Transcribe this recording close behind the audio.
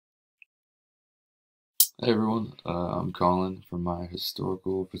Hey everyone, I'm Colin. For my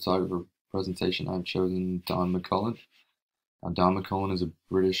historical photographer presentation, I've chosen Don McCullin. Don McCullin is a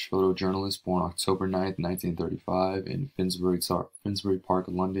British photojournalist born October 9th, 1935 in Finsbury Park,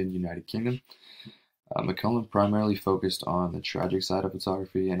 London, United Kingdom. McCullin primarily focused on the tragic side of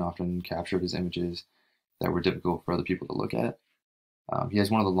photography and often captured his images that were difficult for other people to look at. He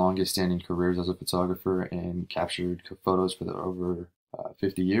has one of the longest standing careers as a photographer and captured photos for over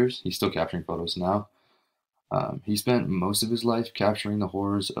 50 years. He's still capturing photos now. He spent most of his life capturing the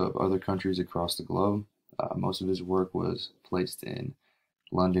horrors of other countries across the globe. Most of his work was placed in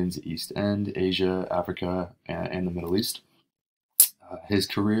London's East End, Asia, Africa, and the Middle East. His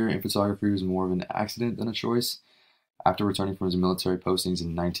career in photography was more of an accident than a choice. After returning from his military postings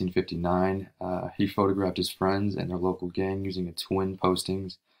in 1959, he photographed his friends and their local gang using a twin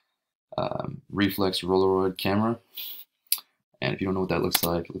postings reflex Polaroid camera. And if you don't know what that looks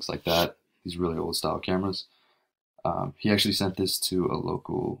like, it looks like that. These really old style cameras. He actually sent this to a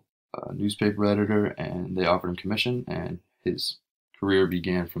local newspaper editor, and they offered him commission, and his career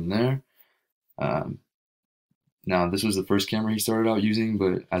began from there. Um, Now, this was the first camera he started out using,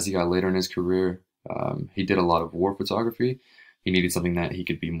 but as he got later in his career, he did a lot of war photography. He needed something that he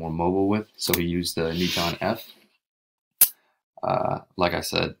could be more mobile with, so he used the Nikon F. Like I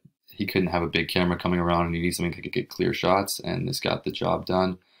said, he couldn't have a big camera coming around, and he needed something that could get clear shots, and this got the job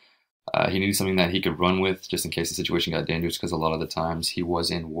done. He needed something that he could run with just in case the situation got dangerous, because a lot of the times he was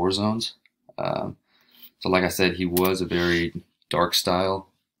in war zones. Um, so, like I said, he was a very dark style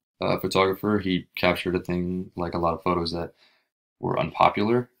photographer. He captured a thing like a lot of photos that were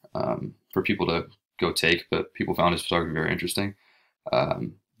unpopular for people to go take, but people found his photography very interesting.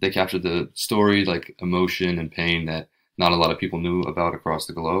 They captured the story, like emotion and pain, that not a lot of people knew about across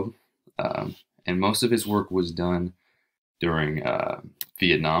the globe. And most of his work was done during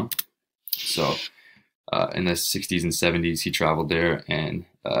Vietnam. So in the 60s and 70s, he traveled there, and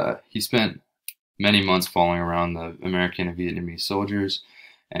he spent many months following around the American and Vietnamese soldiers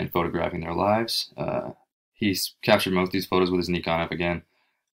and photographing their lives. He's captured most of these photos with his Nikon F again.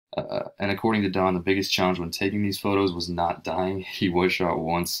 And according to Don, the biggest challenge when taking these photos was not dying. He was shot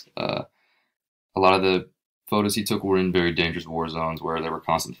once. A lot of the photos he took were in very dangerous war zones where there were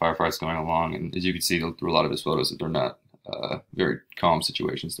constant firefights going along. And as you can see through a lot of his photos, that they're not very calm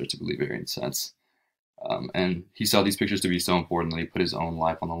situations. They're typically very intense. And he saw these pictures to be so important that he put his own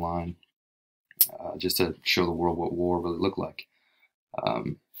life on the line just to show the world what war really looked like.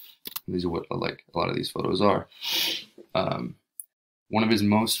 Um, these are what like a lot of these photos are. Um, One of his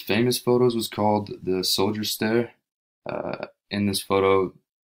most famous photos was called the Soldier Stare. In this photo,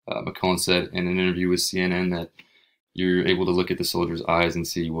 McCullin said in an interview with CNN that you're able to look at the soldier's eyes and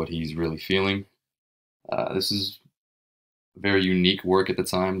see what he's really feeling. This is very unique work at the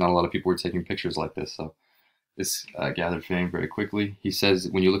time. Not a lot of people were taking pictures like this, so this gathered fame very quickly. He says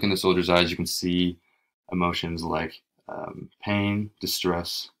when you look in the soldier's eyes, you can see emotions like pain,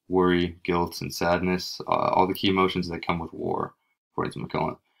 distress, worry, guilt, and sadness, all the key emotions that come with war, according to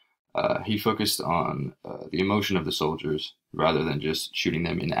McCullin. He focused on the emotion of the soldiers rather than just shooting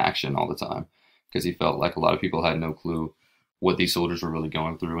them in action all the time, because he felt like a lot of people had no clue what these soldiers were really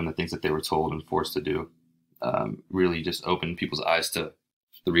going through, and the things that they were told and forced to do really just opened people's eyes to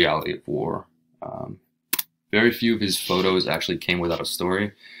the reality of war. Very few of his photos actually came without a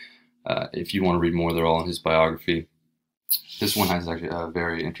story. If you want to read more, they're all in his biography. This one has actually a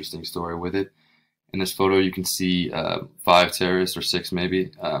very interesting story with it. In this photo, you can see 5 terrorists, or 6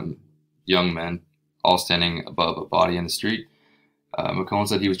 maybe, young men, all standing above a body in the street. McCullin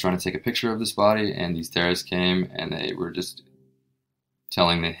said he was trying to take a picture of this body, and these terrorists came, and they were just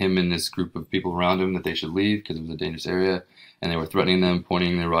telling him and this group of people around him that they should leave because it was a dangerous area, and they were threatening them,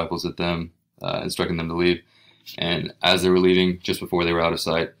 pointing their rifles at them, instructing them to leave. And as they were leaving, just before they were out of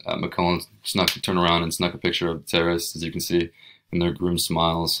sight, McCullin turned around and snuck a picture of the terrorists, as you can see, in their grim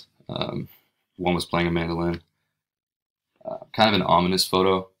smiles. One was playing a mandolin. Kind of an ominous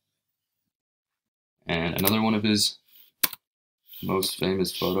photo. And another one of his most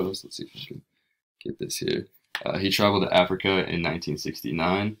famous photos, let's see if I can get this here. He traveled to Africa in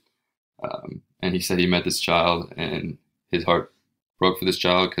 1969, and he said he met this child, and his heart broke for this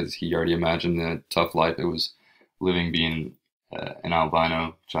child because he already imagined the tough life it was living being an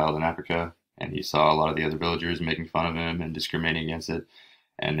albino child in Africa, and he saw a lot of the other villagers making fun of him and discriminating against it,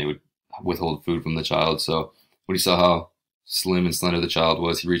 and they would withhold food from the child. So when he saw how slim and slender the child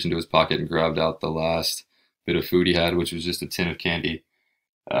was, he reached into his pocket and grabbed out the last bit of food he had, which was just a tin of candy.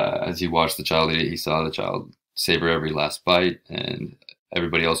 As he watched the child eat it, he saw the child savor every last bite, and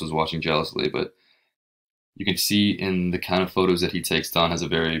everybody else was watching jealously. But You can see in the kind of photos that he takes, Don has a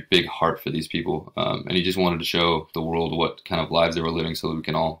very big heart for these people, and he just wanted to show the world what kind of lives they were living so that we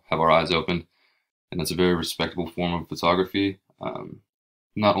can all have our eyes open. And that's a very respectable form of photography.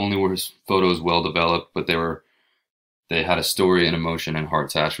 Not only were his photos well developed, but they had a story and emotion and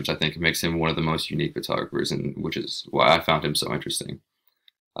heart attached, which I think makes him one of the most unique photographers, and which is why I found him so interesting.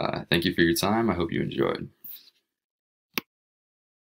 Thank you for your time. I hope you enjoyed.